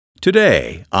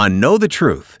Today on Know the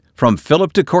Truth from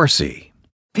Philip DeCourcy.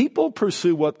 People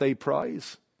pursue what they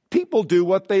prize. People do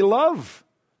what they love.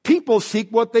 People seek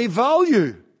what they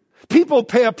value. People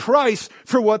pay a price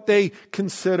for what they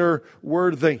consider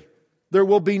worthy. There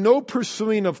will be no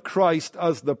pursuing of Christ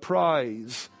as the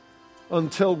prize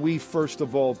until we first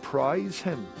of all prize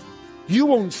Him. You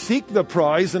won't seek the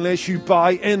prize unless you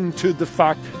buy into the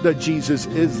fact that Jesus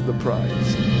is the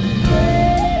prize.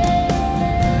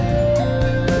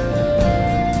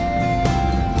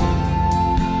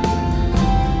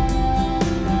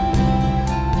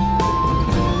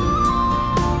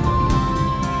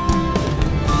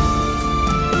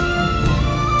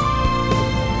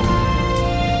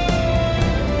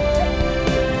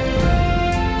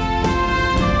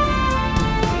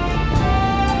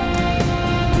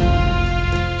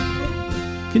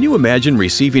 Can you imagine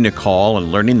receiving a call and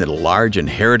learning that a large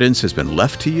inheritance has been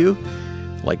left to you?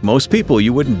 Like most people,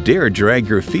 you wouldn't dare drag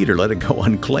your feet or let it go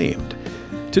unclaimed.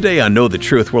 Today on Know the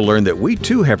Truth, we'll learn that we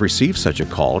too have received such a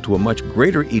call to a much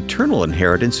greater eternal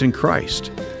inheritance in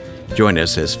Christ. Join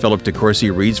us as Philip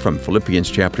DeCourcy reads from Philippians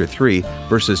chapter 3,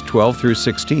 verses 12 through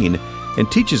 16,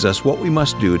 and teaches us what we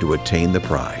must do to attain the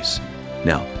prize.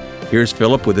 Now, here's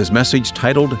Philip with his message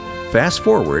titled, Fast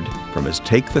Forward, from his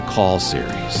Take the Call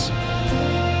series.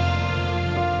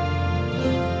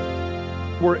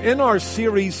 We're in our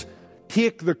series,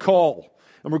 Take the Call,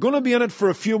 and we're going to be in it for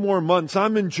a few more months.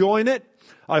 I'm enjoying it.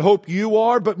 I hope you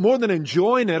are, but more than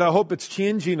enjoying it, I hope it's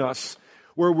changing us,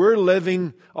 where we're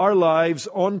living our lives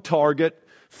on target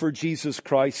for Jesus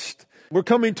Christ. We're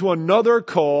coming to another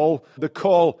call, the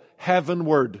call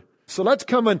heavenward. So let's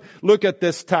come and look at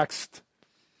this text.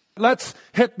 Let's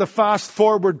hit the fast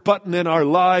forward button in our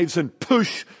lives and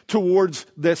push towards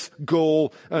this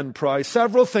goal and prize.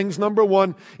 Several things. Number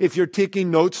one, if you're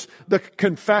taking notes, the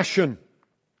confession.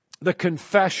 The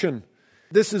confession.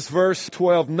 This is verse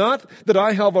 12. Not that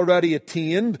I have already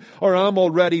attained or am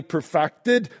already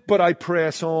perfected, but I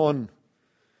press on.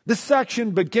 This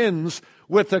section begins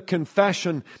with a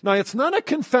confession. Now, it's not a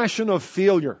confession of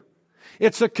failure.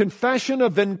 It's a confession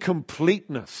of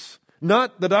incompleteness.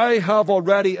 Not that I have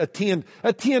already attained.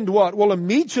 Attained what? Well,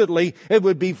 immediately it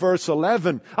would be verse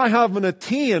 11. I haven't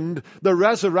attained the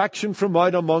resurrection from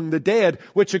out among the dead,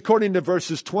 which according to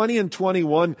verses 20 and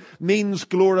 21 means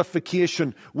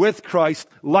glorification with Christ,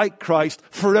 like Christ,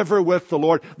 forever with the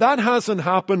Lord. That hasn't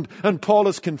happened, and Paul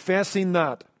is confessing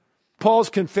that.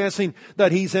 Paul's confessing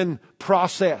that he's in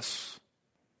process.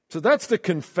 So that's the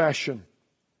confession.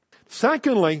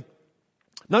 Secondly,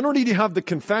 not only do you have the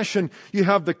confession, you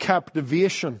have the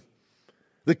captivation.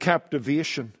 The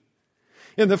captivation.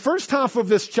 In the first half of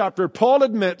this chapter, Paul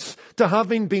admits to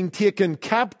having been taken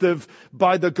captive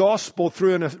by the gospel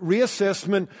through a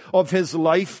reassessment of his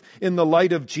life in the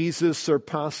light of Jesus'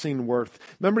 surpassing worth.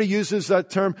 Remember, he uses that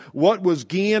term, what was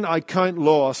gain, I count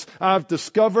loss. I've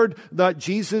discovered that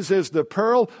Jesus is the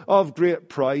pearl of great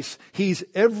price. He's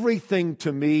everything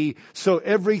to me, so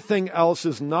everything else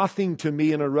is nothing to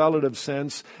me in a relative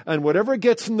sense. And whatever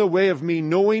gets in the way of me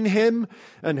knowing Him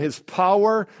and His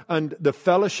power and the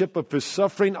fellowship of His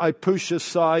suffering, I push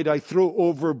aside, I throw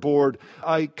overboard,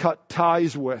 I cut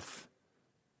ties with.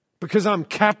 Because I'm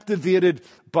captivated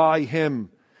by Him.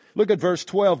 Look at verse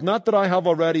 12. Not that I have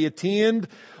already attained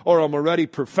or am already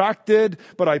perfected,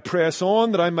 but I press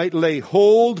on that I might lay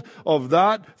hold of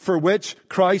that for which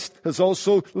Christ has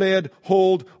also laid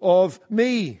hold of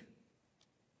me.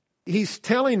 He's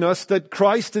telling us that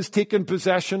Christ has taken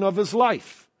possession of his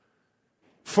life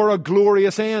for a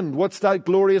glorious end. What's that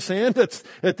glorious end? It's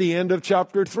at the end of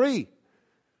chapter 3.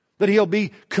 That he'll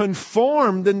be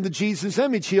conformed into Jesus'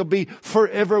 image. He'll be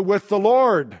forever with the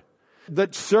Lord.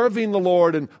 That serving the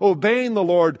Lord and obeying the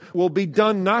Lord will be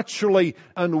done naturally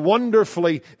and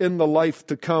wonderfully in the life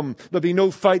to come. There'll be no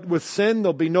fight with sin.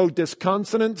 There'll be no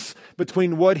disconsonance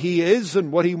between what he is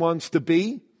and what he wants to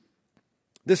be.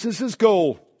 This is his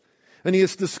goal. And he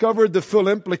has discovered the full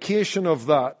implication of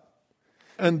that.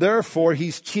 And therefore,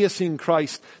 he's chasing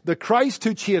Christ. The Christ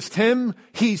who chased him,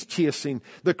 he's chasing.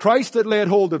 The Christ that laid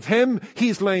hold of him,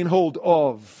 he's laying hold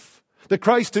of. The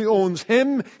Christ who owns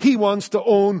him, he wants to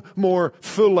own more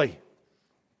fully.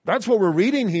 That's what we're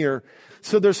reading here.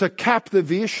 So there's a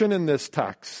captivation in this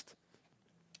text.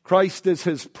 Christ is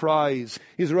his prize.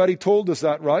 He's already told us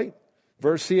that, right?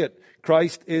 Verse 8,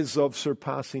 Christ is of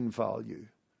surpassing value.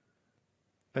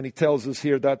 And he tells us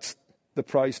here that's the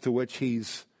prize to which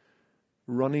he's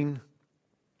running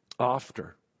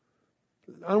after.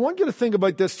 I want you to think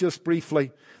about this just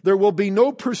briefly. There will be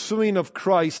no pursuing of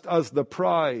Christ as the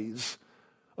prize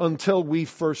until we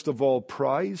first of all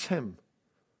prize him.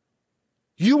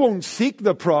 You won't seek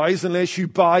the prize unless you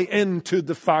buy into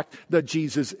the fact that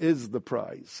Jesus is the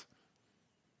prize.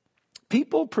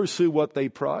 People pursue what they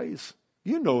prize.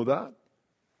 You know that.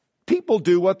 People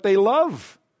do what they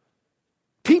love.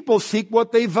 People seek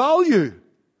what they value.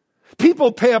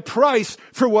 People pay a price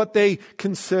for what they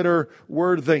consider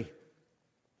worthy.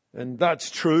 And that's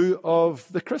true of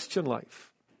the Christian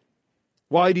life.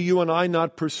 Why do you and I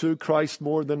not pursue Christ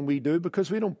more than we do? Because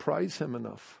we don't prize Him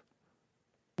enough.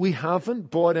 We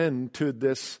haven't bought into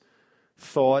this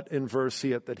thought in verse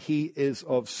 8 that He is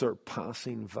of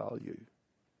surpassing value.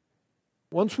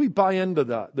 Once we buy into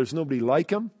that, there's nobody like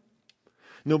Him.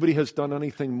 Nobody has done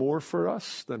anything more for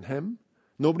us than Him.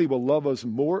 Nobody will love us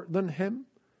more than Him.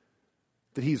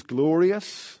 That He's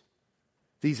glorious.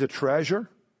 That He's a treasure.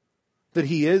 That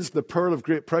He is the pearl of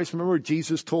great price. Remember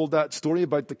Jesus told that story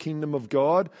about the kingdom of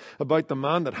God, about the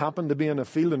man that happened to be in a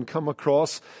field and come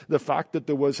across the fact that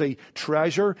there was a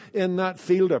treasure in that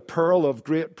field, a pearl of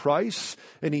great price.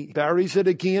 And he buries it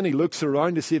again. He looks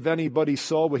around to see if anybody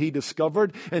saw what he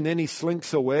discovered. And then he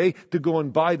slinks away to go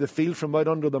and buy the field from out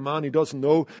under the man who doesn't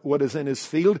know what is in his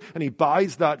field. And he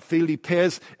buys that field. He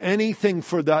pays anything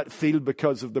for that field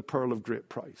because of the pearl of great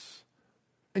price.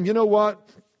 And you know what?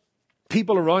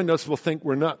 People around us will think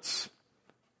we're nuts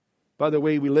by the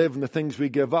way we live and the things we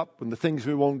give up and the things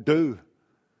we won't do.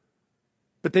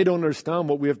 But they don't understand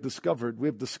what we have discovered. We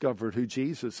have discovered who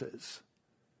Jesus is.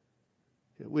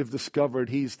 We've discovered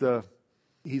He's the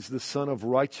Son of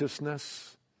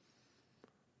righteousness.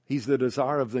 He's the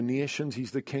desire of the nations.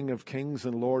 He's the King of kings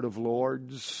and Lord of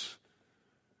lords.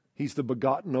 He's the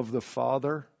begotten of the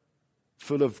Father,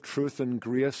 full of truth and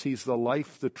grace. He's the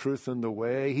life, the truth, and the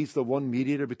way. He's the one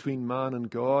mediator between man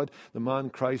and God, the man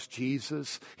Christ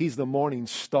Jesus. He's the morning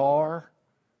star.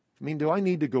 I mean, do I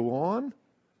need to go on?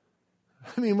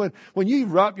 I mean, when you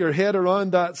wrap your head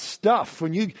around that stuff,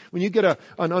 when you get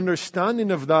an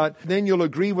understanding of that, then you'll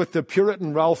agree with the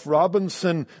Puritan Ralph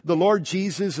Robinson, the Lord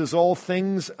Jesus is all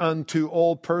things and to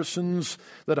all persons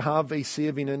that have a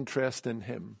saving interest in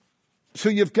Him. So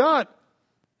you've got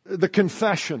the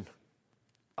confession.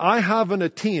 I haven't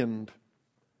attained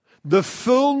the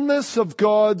fullness of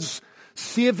God's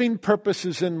saving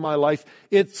purposes in my life.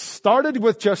 It started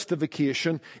with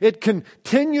justification. It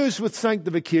continues with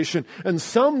sanctification. And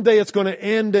someday it's going to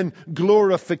end in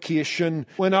glorification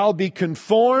when I'll be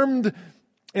conformed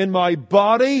in my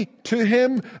body to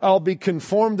Him. I'll be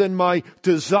conformed in my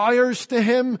desires to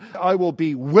Him. I will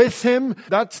be with Him.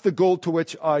 That's the goal to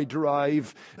which I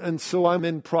drive. And so I'm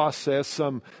in process.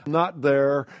 I'm not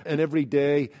there. And every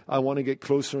day I want to get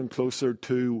closer and closer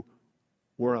to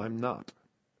where I'm not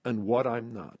and what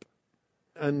I'm not.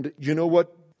 And you know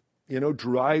what,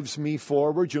 drives me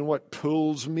forward? You know what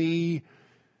pulls me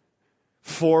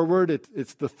forward?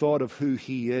 It's the thought of who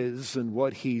He is and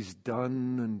what He's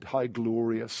done and how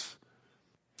glorious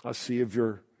a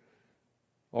Savior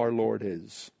our Lord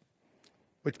is.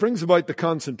 Which brings about the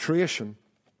concentration.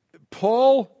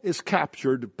 Paul is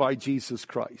captured by Jesus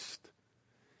Christ.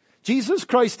 Jesus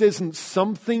Christ isn't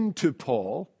something to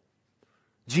Paul.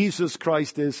 Jesus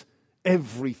Christ is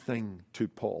everything to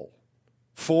Paul.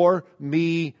 For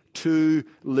me to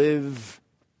live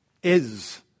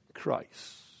is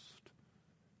Christ.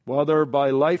 Whether by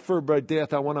life or by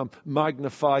death, I want to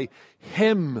magnify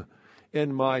Him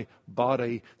in my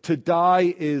body. To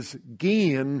die is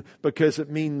gain because it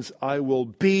means I will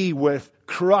be with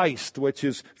Christ, which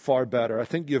is far better. I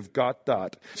think you've got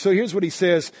that. So here's what he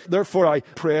says. Therefore I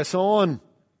press on.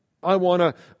 I want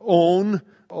to own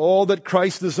all that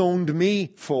Christ has owned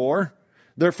me for.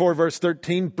 Therefore, verse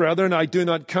 13, brethren, I do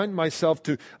not count myself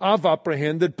to have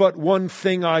apprehended, but one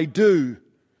thing I do,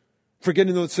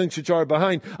 forgetting those things which are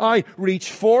behind. I reach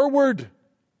forward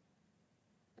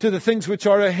to the things which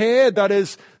are ahead, that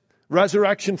is,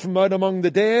 resurrection from out among the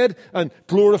dead and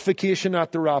glorification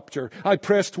at the rapture. I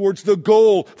press towards the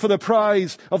goal for the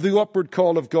prize of the upward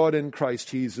call of God in Christ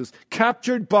Jesus.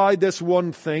 Captured by this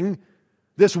one thing,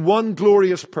 this one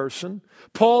glorious person,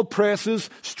 Paul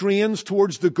strains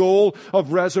towards the goal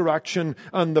of resurrection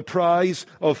and the prize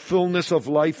of fullness of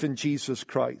life in Jesus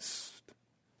Christ.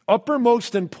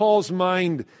 Uppermost in Paul's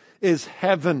mind is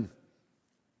heaven.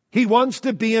 He wants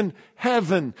to be in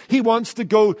heaven. He wants to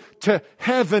go to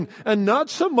heaven, and not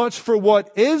so much for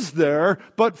what is there,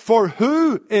 but for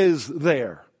who is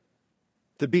there,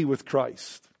 to be with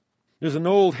Christ. There's an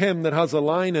old hymn that has a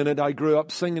line in it I grew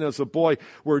up singing as a boy,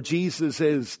 where Jesus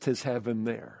is, 'tis heaven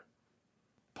there.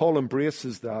 Paul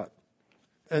embraces that.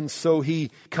 And so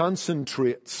he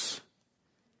concentrates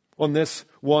on this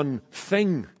one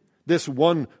thing this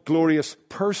one glorious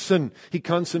person. He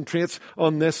concentrates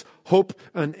on this hope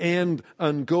and end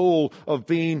and goal of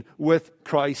being with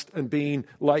Christ and being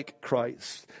like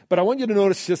Christ. But I want you to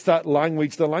notice just that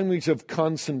language, the language of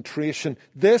concentration.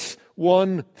 This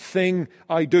one thing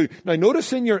I do. Now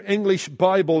notice in your English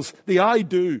Bibles, the I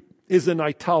do is in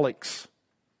italics.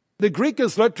 The Greek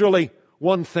is literally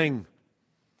one thing.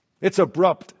 It's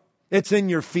abrupt. It's in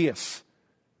your face.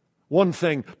 One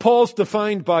thing. Paul's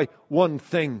defined by one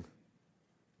thing.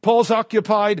 Paul's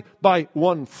occupied by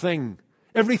one thing.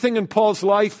 Everything in Paul's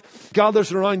life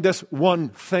gathers around this one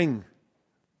thing.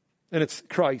 And it's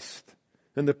Christ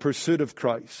and the pursuit of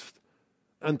Christ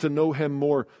and to know Him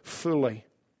more fully.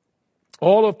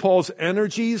 All of Paul's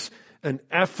energies and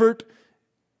effort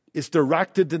is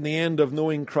directed in the end of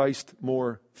knowing Christ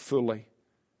more fully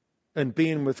and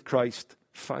being with Christ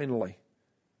finally.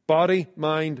 Body,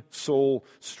 mind, soul,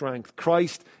 strength.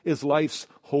 Christ is life's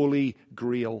holy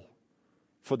grail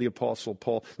for the Apostle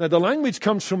Paul. Now the language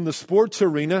comes from the sports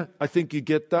arena. I think you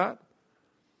get that.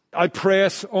 I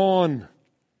press on.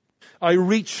 I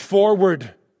reach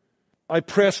forward. I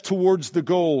press towards the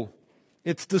goal.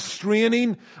 It's the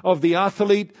straining of the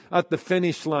athlete at the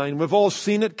finish line. We've all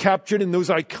seen it captured in those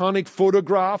iconic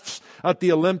photographs at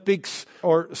the Olympics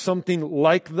or something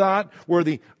like that, where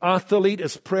the athlete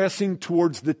is pressing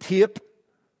towards the tape.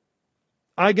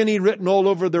 Agony written all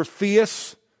over their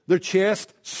face, their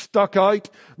chest stuck out,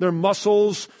 their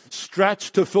muscles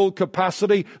stretched to full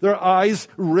capacity, their eyes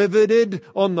riveted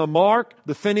on the mark,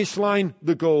 the finish line,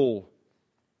 the goal.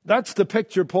 That's the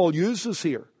picture Paul uses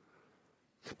here.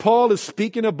 Paul is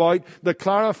speaking about the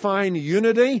clarifying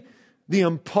unity, the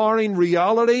empowering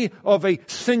reality of a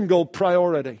single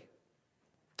priority.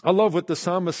 I love what the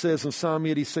psalmist says in Psalm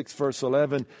 86 verse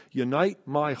 11, unite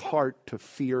my heart to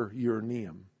fear your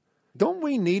name. Don't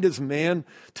we need as men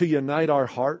to unite our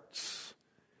hearts?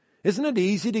 Isn't it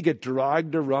easy to get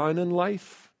dragged around in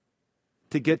life?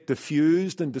 To get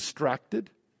diffused and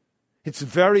distracted? It's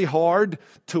very hard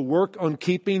to work on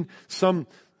keeping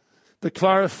the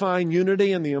clarifying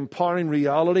unity and the empowering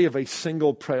reality of a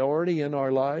single priority in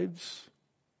our lives.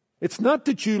 It's not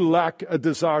that you lack a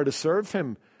desire to serve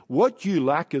Him. What you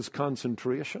lack is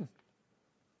concentration.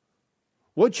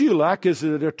 What you lack is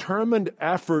a determined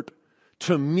effort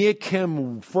to make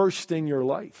Him first in your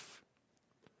life.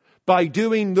 By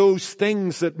doing those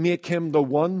things that make Him the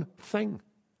one thing.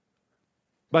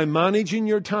 By managing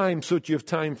your time so that you have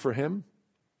time for Him.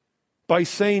 By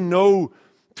saying no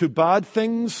to bad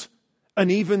things and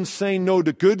even saying no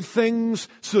to good things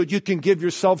so that you can give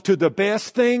yourself to the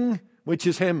best thing, which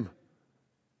is Him.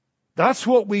 That's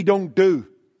what we don't do.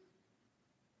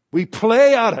 We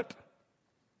play at it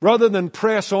rather than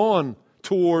press on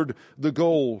toward the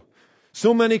goal.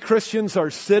 So many Christians are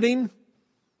sitting.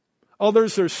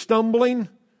 Others are stumbling.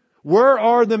 Where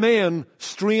are the men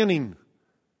straining,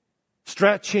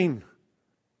 stretching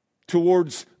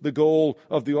towards the goal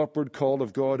of the upward call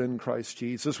of God in Christ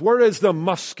Jesus? Where is the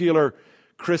muscular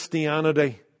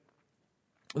Christianity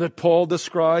that Paul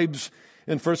describes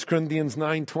in 1 Corinthians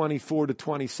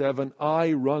 9:24-27?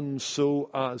 I run so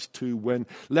as to win.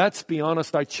 Let's be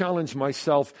honest, I challenge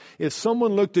myself. If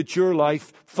someone looked at your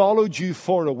life, followed you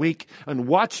for a week, and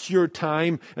watched your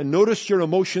time, and noticed your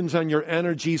emotions and your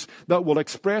energies that will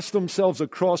express themselves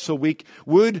across a week,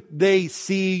 would they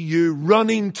see you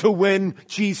running to win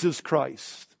Jesus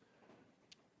Christ?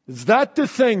 Is that the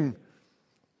thing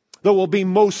that will be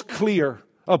most clear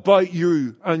about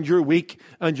you and your week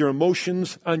and your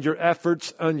emotions and your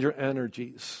efforts and your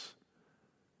energies?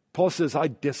 Paul says, I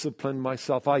discipline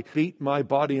myself. I beat my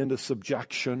body into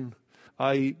subjection.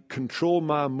 I control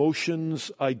my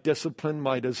emotions. I discipline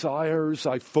my desires.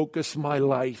 I focus my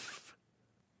life.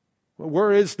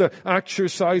 Where is the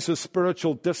exercise of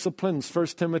spiritual disciplines? 1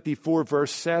 Timothy 4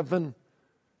 verse 7.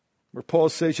 Where Paul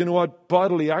says, you know what?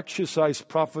 Bodily exercise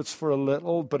profits for a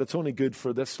little, but it's only good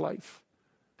for this life.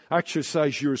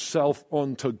 Exercise yourself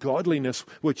unto godliness,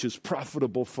 which is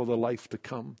profitable for the life to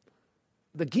come.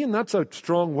 Again, that's a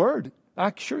strong word.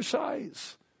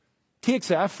 Exercise. Takes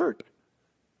effort.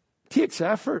 Takes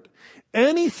effort.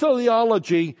 Any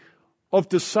theology of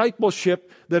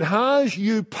discipleship that has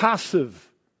you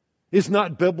passive is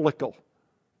not biblical.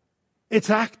 It's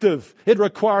active. It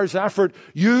requires effort.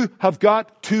 You have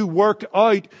got to work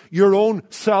out your own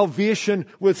salvation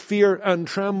with fear and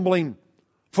trembling.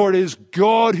 For it is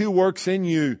God who works in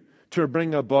you to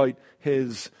bring about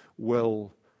His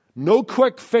will. No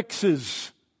quick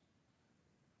fixes.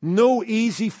 No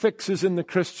easy fixes in the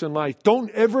Christian life.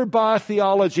 Don't ever buy a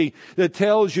theology that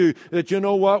tells you that, you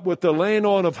know what, with the laying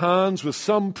on of hands, with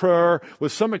some prayer,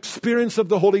 with some experience of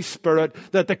the Holy Spirit,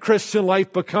 that the Christian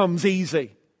life becomes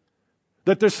easy.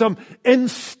 That there's some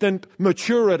instant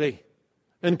maturity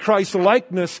in Christ's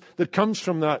likeness that comes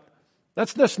from that.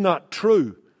 That's just not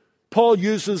true. Paul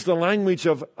uses the language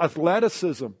of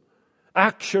athleticism,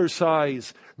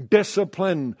 exercise,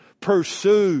 discipline,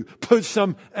 pursue, put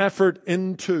some effort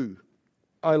into.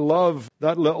 I love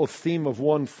that little theme of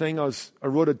one thing. I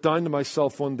wrote it down to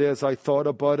myself one day as I thought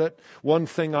about it. One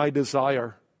thing I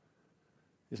desire.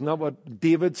 Isn't that what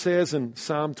David says in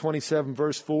Psalm 27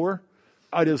 verse 4?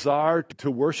 I desire to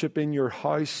worship in your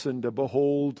house and to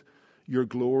behold your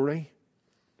glory.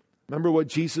 Remember what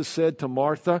Jesus said to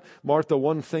Martha? Martha,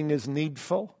 one thing is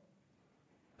needful.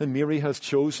 And Mary has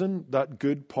chosen that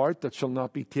good part that shall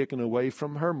not be taken away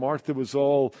from her. Martha was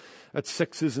all at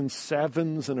sixes and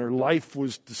sevens, and her life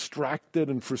was distracted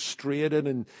and frustrated.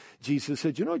 And Jesus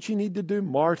said, you know what you need to do,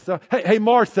 Martha? Hey,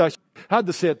 Martha. I had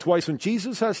to say it twice. When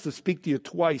Jesus has to speak to you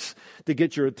twice to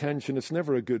get your attention, it's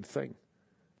never a good thing.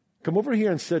 Come over here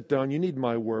and sit down. You need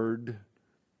my word.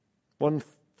 One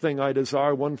thing I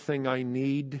desire, one thing I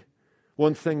need,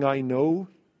 one thing I know.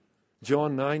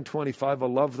 John 9:25, I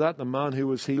love that. The man who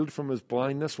was healed from his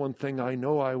blindness. One thing I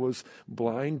know, I was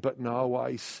blind, but now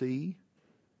I see.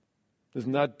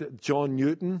 Isn't that John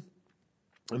Newton?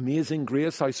 Amazing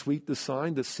grace, how sweet the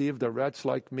sound that saved a wretch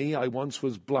like me. I once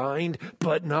was blind,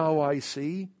 but now I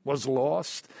see. Was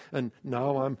lost, and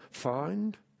now I'm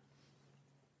found.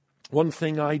 One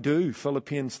thing I do,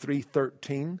 Philippians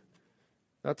 3:13.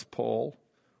 That's Paul.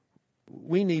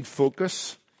 We need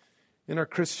focus in our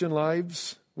Christian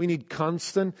lives. We need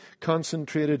constant,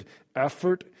 concentrated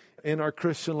effort in our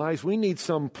Christian lives. We need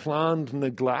some planned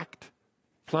neglect.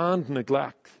 Planned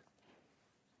neglect.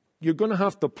 You're going to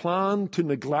have to plan to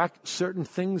neglect certain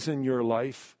things in your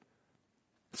life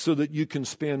so that you can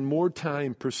spend more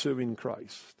time pursuing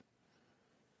Christ.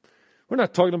 We're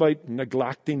not talking about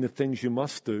neglecting the things you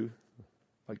must do,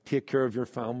 like take care of your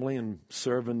family and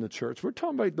serve in the church. We're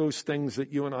talking about those things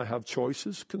that you and I have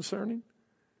choices concerning.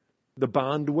 The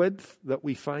bandwidth that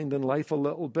we find in life a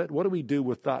little bit. What do we do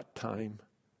with that time?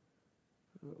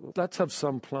 Let's have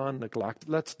some planned neglect.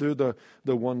 Let's do the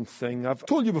one thing. I've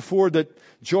told you before that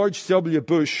George W.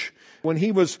 Bush, when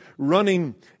he was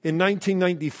running in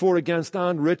 1994 against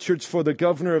Ann Richards for the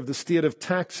governor of the state of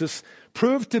Texas,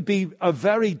 proved to be a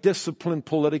very disciplined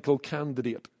political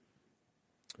candidate.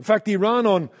 In fact, he ran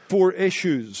on 4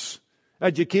 issues: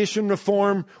 education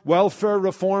reform, welfare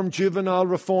reform, juvenile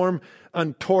reform,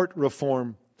 and tort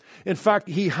reform. In fact,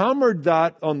 he hammered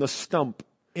that on the stump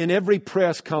in every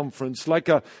press conference, like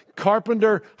a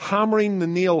carpenter hammering the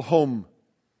nail home.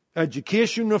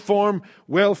 Education reform,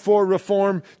 welfare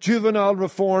reform, juvenile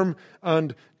reform,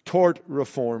 and tort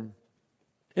reform.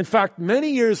 In fact,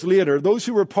 many years later, those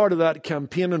who were part of that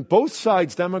campaign on both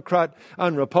sides, Democrat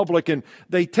and Republican,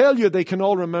 they tell you they can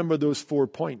all remember those 4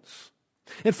 points.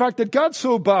 In fact, it got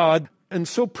so bad and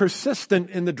so persistent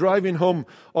in the driving home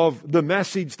of the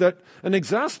message that an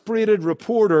exasperated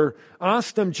reporter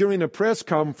asked him during a press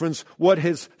conference what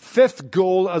his 5th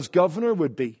goal as governor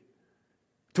would be.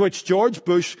 To which George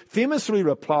Bush famously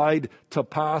replied, to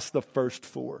pass the first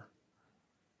 4.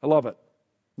 I love it.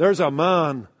 There's a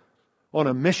man on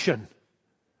a mission.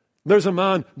 There's a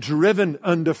man driven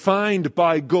and defined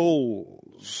by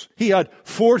goals. He had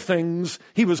 4 things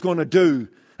he was going to do,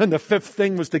 and the 5th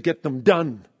thing was to get them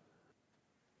done.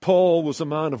 Paul was a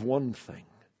man of one thing.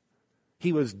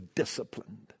 He was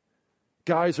disciplined.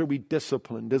 Guys, are we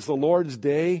disciplined? Is the Lord's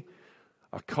Day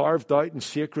a carved out and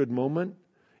sacred moment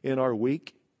in our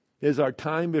week? Is our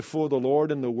time before the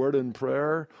Lord in the Word and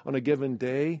prayer on a given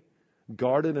day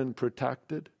guarded and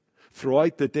protected?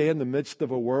 Throughout the day, in the midst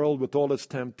of a world with all its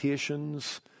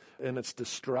temptations and its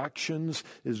distractions,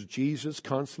 is Jesus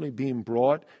constantly being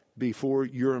brought before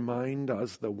your mind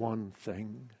as the one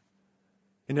thing?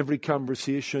 In every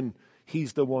conversation,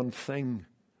 He's the one thing.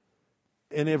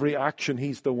 In every action,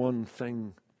 He's the one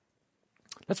thing.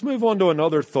 Let's move on to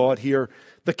another thought here.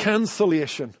 The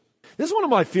cancellation. This is one of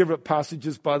my favorite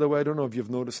passages, by the way. I don't know if you've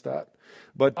noticed that.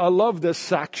 But I love this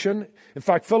section. In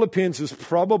fact, Philippians is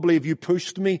probably, if you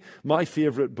pushed me, my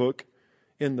favorite book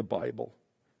in the Bible.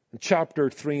 And chapter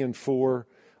 3 and 4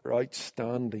 are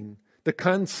outstanding. The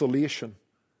cancellation.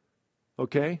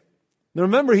 Okay? Now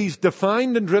remember, he's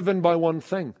defined and driven by one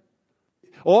thing.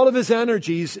 All of his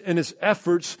energies and his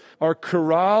efforts are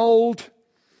corralled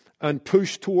and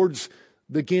pushed towards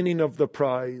the gaining of the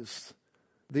prize.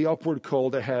 The upward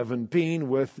call to heaven, being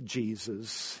with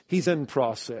Jesus. He's in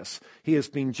process. He has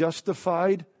been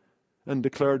justified and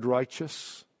declared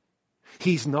righteous.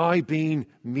 He's now being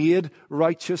made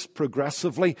righteous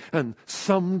progressively, and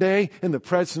someday in the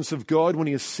presence of God, when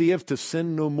he is saved to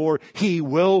sin no more, he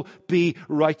will be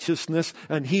righteousness,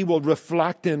 and he will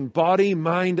reflect in body,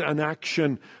 mind, and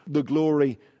action the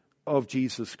glory of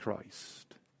Jesus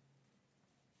Christ.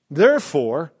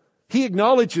 Therefore, he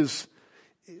acknowledges,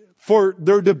 for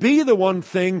there to be the one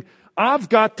thing, I've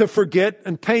got to forget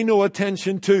and pay no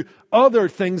attention to other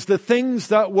things, the things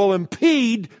that will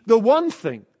impede the one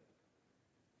thing.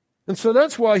 And so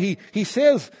that's why he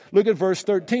says, look at verse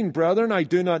 13, brethren, I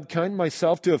do not count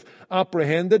myself to have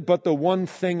apprehended, but the one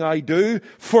thing I do,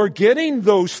 forgetting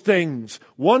those things.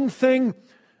 One thing,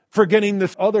 forgetting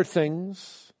the other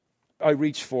things, I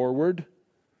reach forward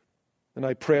and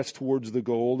I press towards the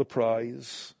goal, the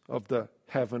prize of the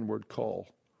heavenward call.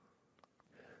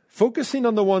 Focusing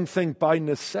on the one thing by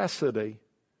necessity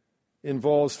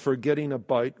involves forgetting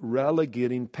about,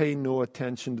 relegating, paying no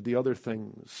attention to the other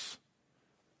things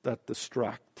that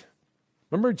distract.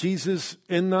 Remember Jesus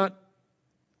in that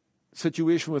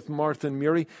situation with Martha and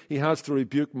Mary? He has to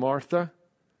rebuke Martha.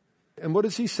 And what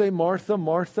does he say? Martha,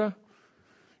 Martha,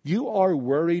 you are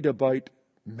worried about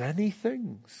many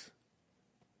things.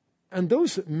 And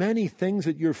those many things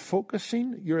that you're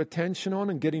focusing your attention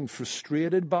on and getting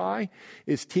frustrated by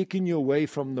is taking you away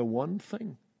from the one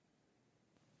thing.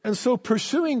 And so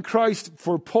pursuing Christ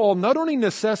for Paul not only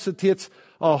necessitates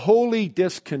a holy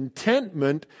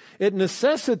discontentment, it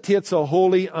necessitates a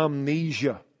holy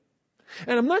amnesia.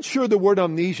 And I'm not sure the word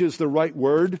amnesia is the right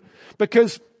word,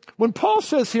 because when Paul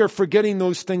says here, forgetting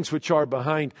those things which are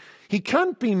behind, he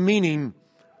can't be meaning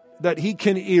that he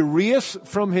can erase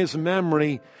from his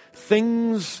memory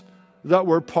things that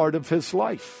were part of his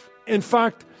life. In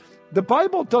fact, the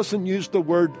Bible doesn't use the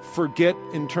word forget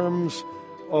in terms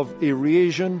of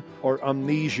erasion or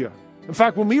amnesia. In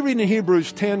fact, when we read in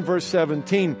Hebrews 10 verse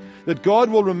 17 that God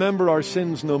will remember our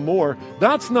sins no more,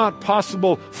 that's not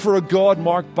possible for a God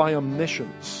marked by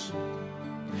omniscience.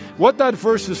 What that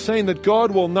verse is saying, that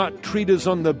God will not treat us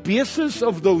on the basis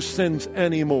of those sins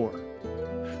anymore.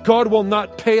 God will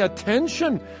not pay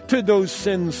attention to those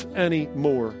sins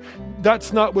anymore.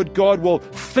 That's not what God will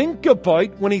think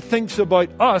about when he thinks about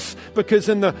us, because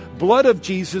in the blood of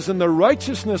Jesus and the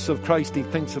righteousness of Christ, he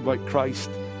thinks about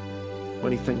Christ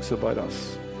when he thinks about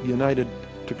us, united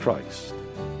to Christ,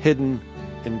 hidden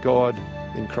in God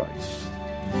in Christ.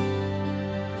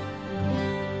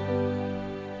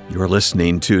 You're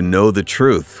listening to Know the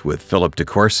Truth with Philip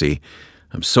DeCourcy.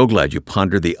 I'm so glad you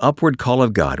pondered the upward call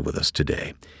of God with us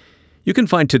today. You can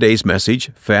find today's message,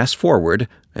 Fast Forward,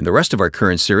 and the rest of our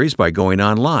current series by going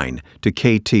online to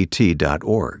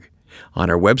ktt.org. On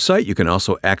our website, you can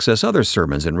also access other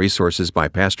sermons and resources by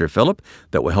Pastor Philip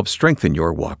that will help strengthen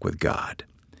your walk with God.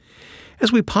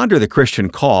 As we ponder the Christian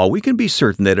call, we can be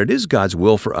certain that it is God's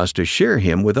will for us to share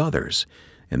Him with others.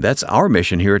 And that's our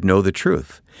mission here at Know the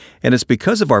Truth. And it's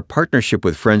because of our partnership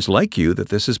with friends like you that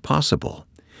this is possible.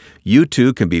 You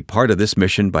too can be part of this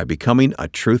mission by becoming a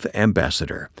Truth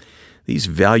Ambassador. These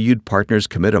valued partners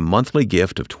commit a monthly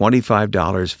gift of $25,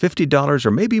 $50,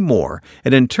 or maybe more,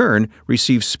 and in turn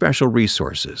receive special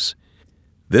resources.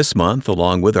 This month,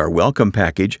 along with our welcome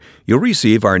package, you'll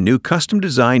receive our new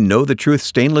custom-designed Know the Truth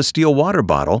stainless steel water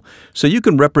bottle so you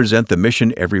can represent the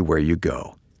mission everywhere you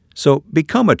go. So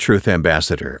become a Truth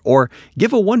Ambassador or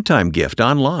give a one-time gift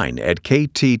online at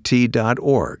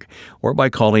ktt.org or by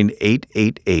calling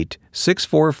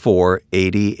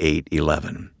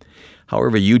 888-644-8811.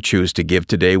 However you choose to give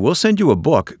today, we'll send you a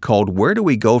book called Where Do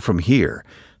We Go From Here?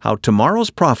 How Tomorrow's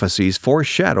Prophecies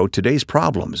Foreshadow Today's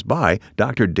Problems by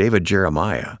Dr. David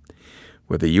Jeremiah.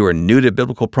 Whether you are new to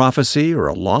biblical prophecy or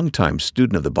a longtime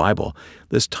student of the Bible,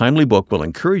 this timely book will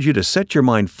encourage you to set your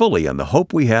mind fully on the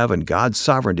hope we have in God's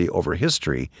sovereignty over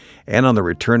history and on the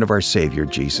return of our Savior,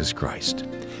 Jesus Christ.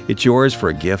 It's yours for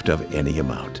a gift of any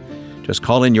amount. Just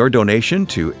call in your donation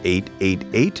to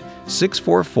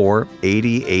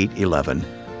 888-644-8811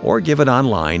 or give it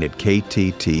online at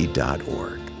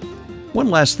ktt.org. One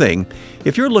last thing,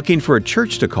 if you're looking for a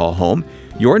church to call home,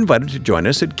 you're invited to join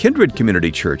us at Kindred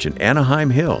Community Church in Anaheim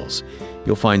Hills.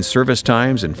 You'll find service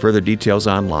times and further details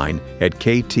online at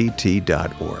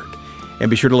ktt.org. And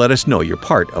be sure to let us know you're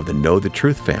part of the Know the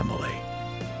Truth family.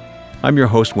 I'm your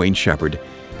host, Wayne Shepherd.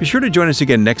 Be sure to join us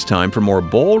again next time for more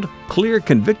bold, clear,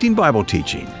 convicting Bible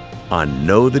teaching on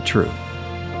Know the Truth.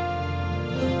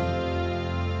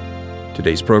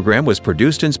 Today's program was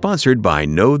produced and sponsored by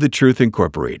Know the Truth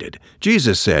Incorporated.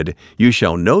 Jesus said, "You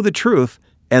shall know the truth,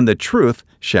 and the truth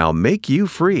shall make you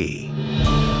free."